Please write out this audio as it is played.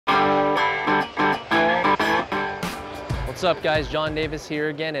What's up guys, Jon Davis here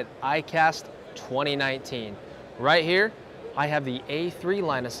again at ICAST 2019. Right here, I have the A3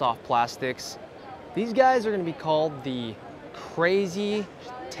 line of soft plastics. These guys are gonna be called the Crazy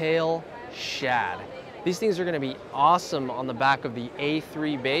Tail Shad. These things are gonna be awesome on the back of the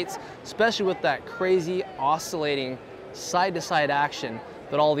A3 baits, especially with that crazy oscillating side-to-side action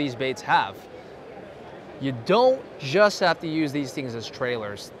that all these baits have. You don't just have to use these things as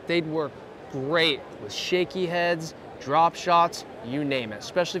trailers. They'd work great with shaky heads, drop shots, you name it,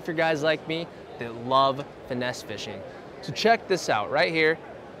 especially for guys like me that love finesse fishing. So check this out right here.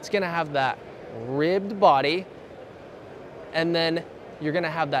 It's gonna have that ribbed body, and then you're gonna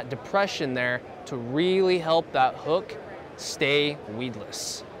have that depression there to really help that hook stay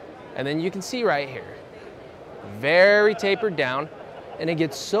weedless. And then you can see right here, very tapered down, and it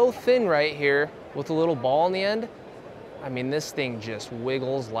gets so thin right here with a little ball on the end. I mean, this thing just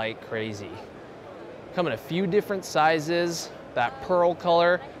wiggles like crazy. Come in a few different sizes, that pearl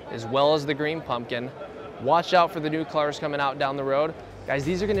color, as well as the green pumpkin. Watch out for the new colors coming out down the road. Guys,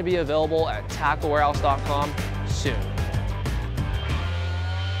 these are gonna be available at tacklewarehouse.com soon.